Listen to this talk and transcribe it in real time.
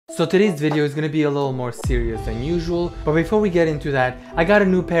So today's video is going to be a little more serious than usual, but before we get into that, I got a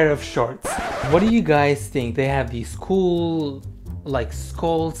new pair of shorts. What do you guys think? They have these cool like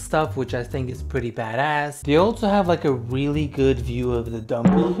skull stuff, which I think is pretty badass. They also have like a really good view of the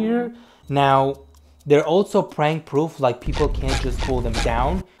dumpy here. Now, they're also prank proof, like people can't just pull them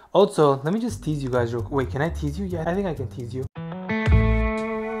down. Also, let me just tease you guys real quick. Wait, can I tease you? Yeah, I think I can tease you.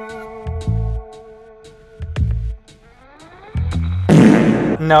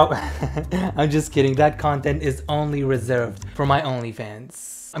 No, I'm just kidding. That content is only reserved for my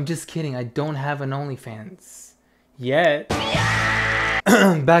OnlyFans. I'm just kidding. I don't have an OnlyFans yet.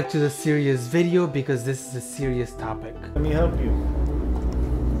 Back to the serious video because this is a serious topic. Let me help you.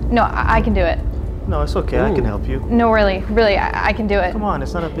 No, I can do it. No, it's okay. Ooh. I can help you. No, really, I can do it. Come on,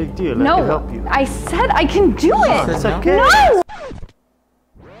 it's not a big deal. No, I can help you. I said I can do it. It's okay. No!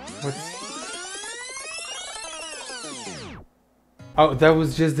 Oh, that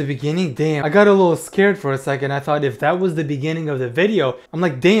was just the beginning? Damn. I got a little scared for a second. I thought if that was the beginning of the video, I'm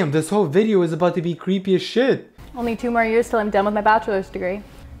like, damn, this whole video is about to be creepy as shit. Only 2 more years till I'm done with my bachelor's degree.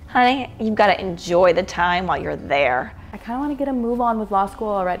 Honey, you've got to enjoy the time while you're there. I kind of want to get a move on with law school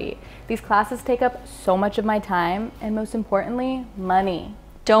already. These classes take up so much of my time, and most importantly, money.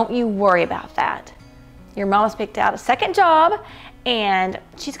 Don't you worry about that. Your mom's picked out a second job, and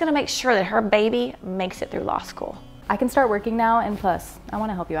she's going to make sure that her baby makes it through law school. I can start working now, and plus, I want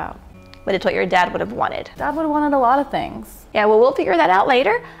to help you out. But it's what your dad would have wanted. Dad would have wanted a lot of things. Yeah, well, we'll figure that out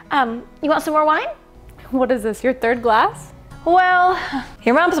later. You want some more wine? What is this, your 3rd glass? Well,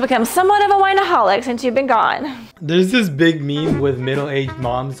 your mom's become somewhat of a wineaholic since you've been gone. There's this big meme with middle-aged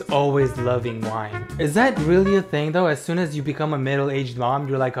moms always loving wine. Is that really a thing though? As soon as you become a middle-aged mom,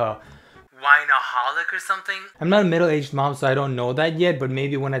 you're like a wineaholic or something? I'm not a middle-aged mom, so I don't know that yet, but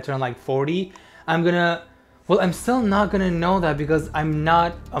maybe when I turn like 40, I'm still not gonna know that because I'm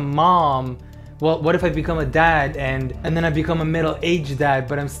not a mom. Well, what if I become a dad and then I become a middle-aged dad,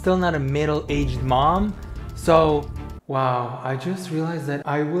 but I'm still not a middle-aged mom? So, wow, I just realized that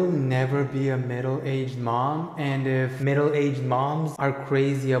I will never be a middle-aged mom, and if middle-aged moms are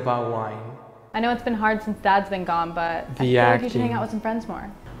crazy about wine. I know it's been hard since Dad's been gone, but I feel like you should hang out with some friends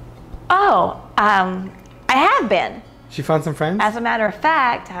more. Oh, I have been. She found some friends? As a matter of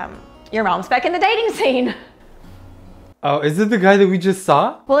fact, your mom's back in the dating scene. Oh, is it the guy that we just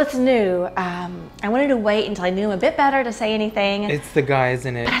saw? Well, it's new. I wanted to wait until I knew him a bit better to say anything. It's the guy,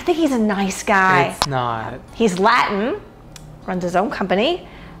 isn't it? But I think he's a nice guy. It's not. He's Latin, runs his own company.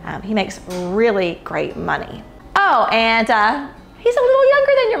 He makes really great money. Oh, and he's a little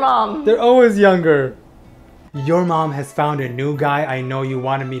younger than your mom. They're always younger. Your mom has found a new guy. I know you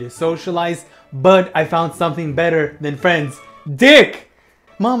wanted me to socialize, but I found something better than friends. Dick!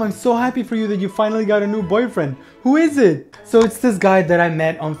 Mom, I'm so happy for you that you finally got a new boyfriend. Who is it? So it's this guy that I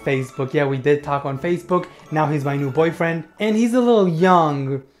met on Facebook. Yeah, we did talk on Facebook. Now he's my new boyfriend. And he's a little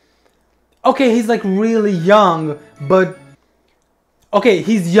young. Okay, he's like really young, but... Okay,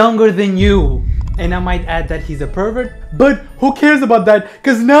 he's younger than you. And I might add that he's a pervert. But who cares about that?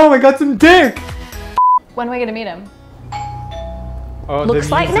 Because now I got some dick. When are we gonna meet him? Oh, Looks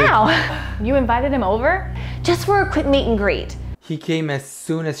like now. You invited him over? Just for a quick meet and greet. He came as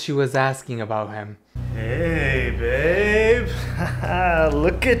soon as she was asking about him. Hey, babe.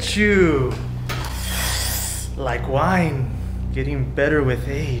 Look at you. Like wine, getting better with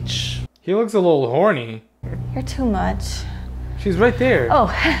age. He looks a little horny. You're too much. She's right there. Oh,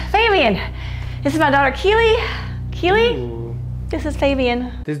 Fabian. This is my daughter, Keely. Keely, Ooh. this is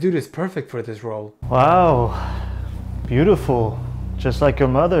Fabian. This dude is perfect for this role. Wow. Beautiful. Just like your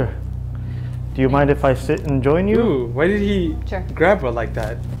mother. Do you mind if I sit and join you? Ooh, why did he grab her like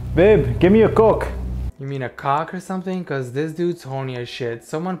that? Babe, give me a Coke. You mean a cock or something? Cause this dude's horny as shit.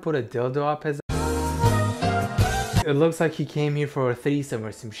 Someone put a dildo up his... It looks like he came here for a threesome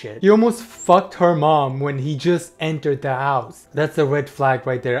or some shit. He almost fucked her mom when he just entered the house. That's a red flag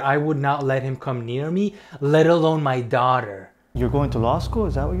right there. I would not let him come near me, let alone my daughter. You're going to law school?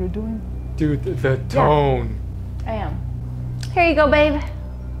 Is that what you're doing? Dude, the tone. I am. Here you go, babe.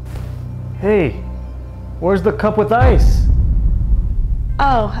 Hey, where's the cup with ice?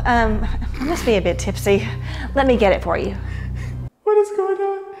 Oh, I must be a bit tipsy. Let me get it for you. What is going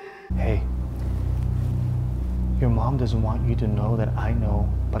on? Hey, your mom doesn't want you to know that I know,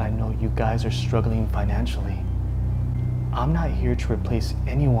 but I know you guys are struggling financially. I'm not here to replace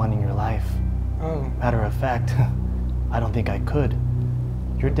anyone in your life. Oh. Matter of fact, I don't think I could.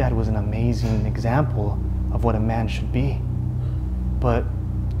 Your dad was an amazing example of what a man should be. But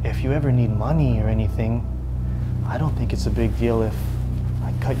if you ever need money or anything, I don't think it's a big deal if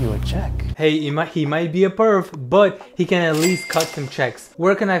I cut cut you a check. Hey, he might be a perv, but he can at least cut some checks.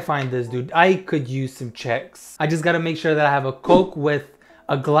 Where can I find this dude? I could use some checks. I just gotta make sure that I have a Coke with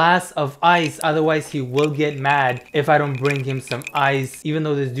a glass of ice, otherwise he will get mad if I don't bring him some ice, even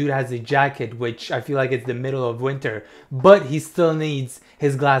though this dude has a jacket, which I feel like it's the middle of winter, but he still needs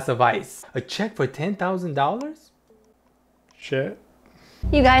his glass of ice. A check for $10,000? Shit.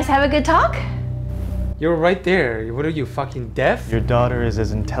 You guys have a good talk? You're right there. What are you, fucking deaf? Your daughter is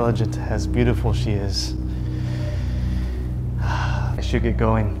as intelligent as beautiful she is. I should get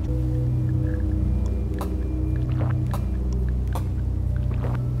going.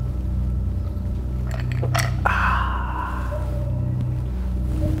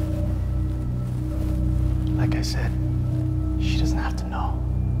 Like I said, she doesn't have to know.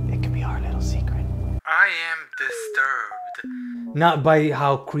 It can be our little secret. I am disturbed. Not by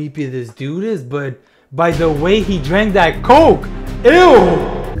how creepy this dude is, but by the way he drank that Coke. Ew!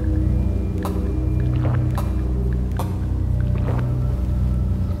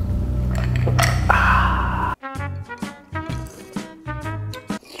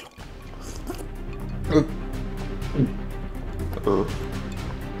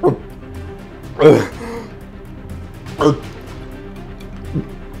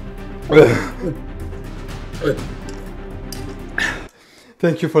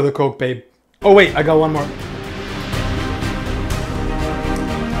 Thank you for the Coke, babe. Oh wait, I got one more.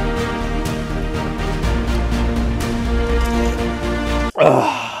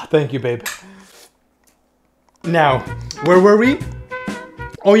 Thank you, babe. Now, where were we?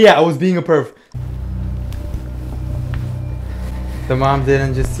 Oh yeah, I was being a perv. The mom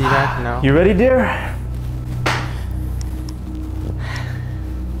didn't just see that? No. You ready, dear?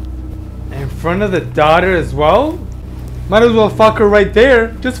 In front of the daughter as well? Might as well fuck her right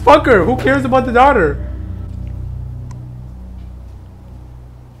there. Just fuck her. Who cares about the daughter?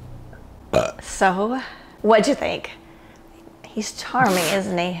 So, what'd you think? He's charming,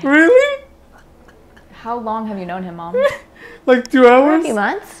 isn't he? Really? How long have you known him, Mom? Like 2 A hours? few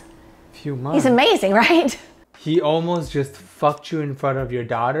months. Few months. He's amazing, right? He almost just fucked you in front of your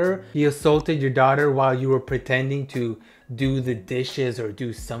daughter. He assaulted your daughter while you were pretending to do the dishes or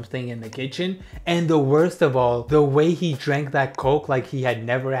do something in the kitchen. And the worst of all, the way he drank that Coke like he had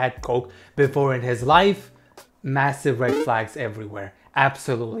never had Coke before in his life. Massive red flags everywhere.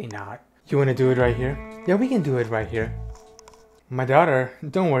 Absolutely not. You want to do it right here? Yeah, we can do it right here. My daughter,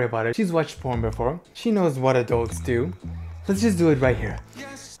 don't worry about it. She's watched porn before. She knows what adults do. Let's just do it right here.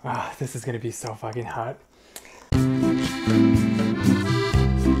 Ah, this is gonna be so fucking hot.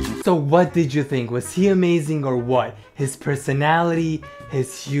 So what did you think? Was he amazing or what? His personality,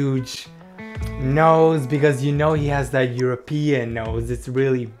 his huge nose, because you know he has that European nose. It's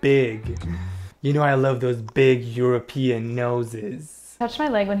really big. You know I love those big European noses. Touched my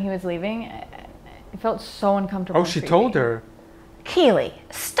leg when he was leaving. It felt so uncomfortable. Oh, and she creepy. told her. Keely,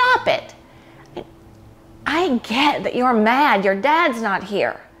 stop it. I get that you're mad your dad's not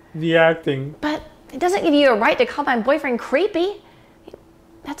here. The acting. But it doesn't give you a right to call my boyfriend creepy.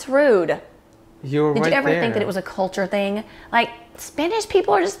 That's rude. You were Did right you ever there. think that it was a culture thing? Like, Spanish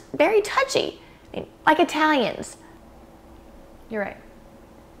people are just very touchy. I mean, like Italians. You're right.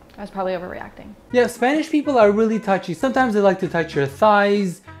 I was probably overreacting. Yeah, Spanish people are really touchy. Sometimes they like to touch your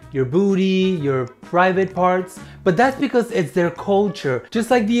thighs, your booty, your private parts, but that's because it's their culture.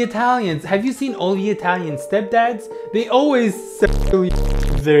 Just like the Italians. Have you seen all the Italian stepdads? They always sexually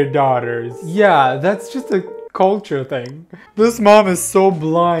their daughters. Yeah, that's just a culture thing. This mom is so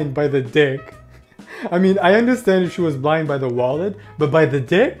blind by the dick. I mean, I understand if she was blind by the wallet, but by the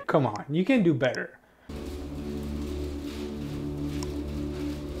dick? Come on, you can do better.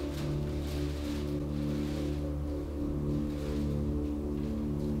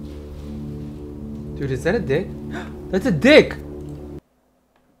 Dude, is that a dick? That's a dick!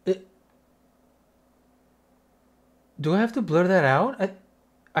 Do I have to blur that out?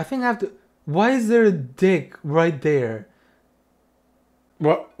 I think I have to... Why is there a dick right there?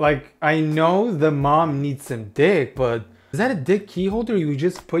 Well, like, I know the mom needs some dick, but... Is that a dick key holder? You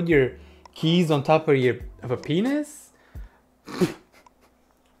just put your keys on top of a penis?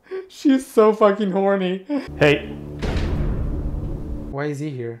 She's so fucking horny. Hey, Why is he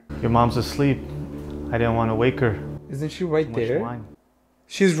here? your mom's asleep. I didn't want to wake her. Isn't she right Too much there? wine.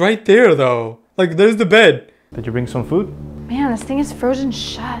 She's right there though. Like, there's the bed. Did you bring some food? Man, this thing is frozen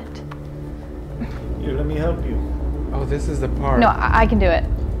shut. Here, let me help you. Oh, this is the part. No, I can do it.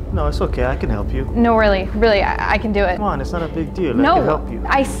 No, it's okay. I can help you. No, really, I can do it. Come on, it's not a big deal. I No, can help you.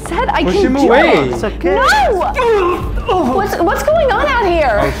 I said I Push can him do away. it. It's okay. No! What's going on out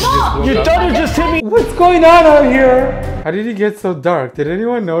here? Mom! Your daughter just hit me. What's going on out here? How did it get so dark? Did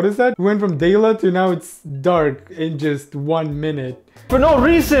anyone notice that? We went from daylight to now it's dark in just 1 minute. For no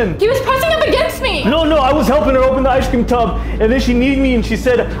reason. He was pressing up against me! No, I was helping her open the ice cream tub, and then she needed me, and she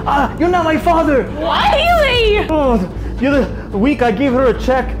said, you're not my father. What? Haley! Oh, the other week I gave her a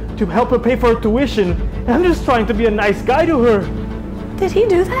check to help her pay for her tuition, and I'm just trying to be a nice guy to her. Did he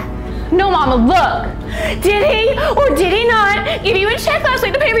do that? No, Mama, look! Did he or did he not give you a check last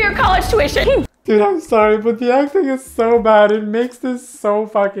week to pay for your college tuition? Dude, I'm sorry, but the acting is so bad. It makes this so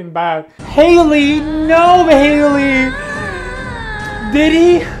fucking bad. Haley! No, Haley! Did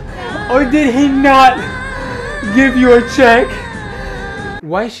he or did he not give you a check?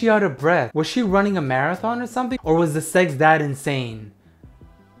 Why is she out of breath? Was she running a marathon or something? Or was the sex that insane?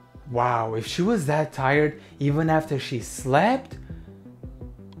 Wow, if she was that tired even after she slept?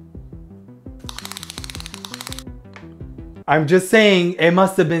 I'm just saying it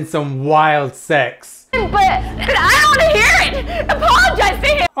must have been some wild sex. But I don't want to hear it! Apologize to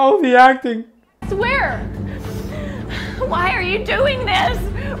him! Oh, the acting. I swear! Why are you doing this?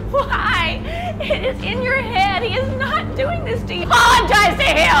 Why? It is in your head. He is not doing this to you. Apologize to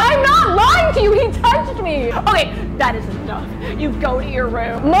him! I'm not lying to you! He touched me! Okay, that is enough. You go to your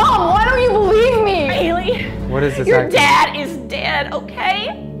room. Mom, why don't you believe me? Haley, What is this your acting? dad is dead,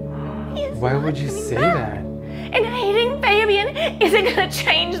 okay? He is Why not would you coming say back. that? And hating Fabian isn't gonna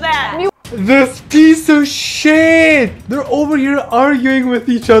change that. This piece of shit! They're over here arguing with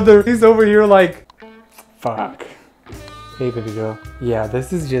each other. He's over here like, fuck. Hey baby girl. Yeah,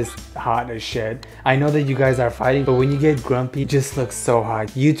 this is just hot as shit. I know that you guys are fighting, but when you get grumpy, it just looks so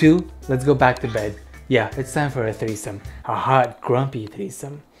hot. You two, let's go back to bed. Yeah, it's time for a threesome. A hot, grumpy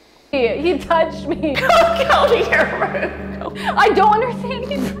threesome. He touched me. Go to your room. I don't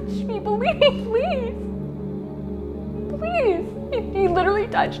understand. He touched me. Believe me, please. Please. He literally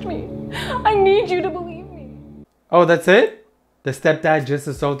touched me. I need you to believe me. Oh, that's it? The stepdad just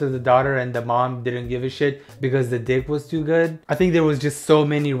assaulted the daughter and the mom didn't give a shit because the dick was too good. I think there was just so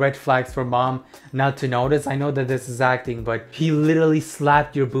many red flags for mom not to notice. I know that this is acting, but he literally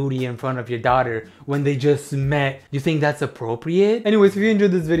slapped your booty in front of your daughter when they just met. You think that's appropriate? Anyways, if you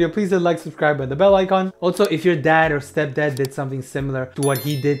enjoyed this video, please hit like, subscribe, and the bell icon. Also, if your dad or stepdad did something similar to what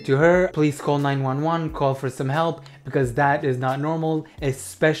he did to her, please call 911, call for some help, because that is not normal,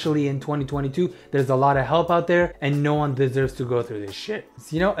 especially in 2022. There's a lot of help out there and no one deserves to go through this shit.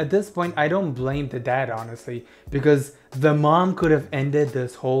 So, you know, at this point, I don't blame the dad, honestly, because the mom could have ended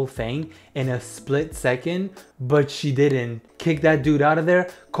this whole thing in a split second, but she didn't. Kick that dude out of there,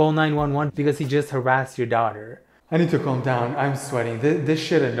 call 911 because he just harassed your daughter. I need to calm down. I'm sweating. This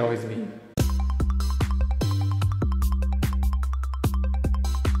shit annoys me.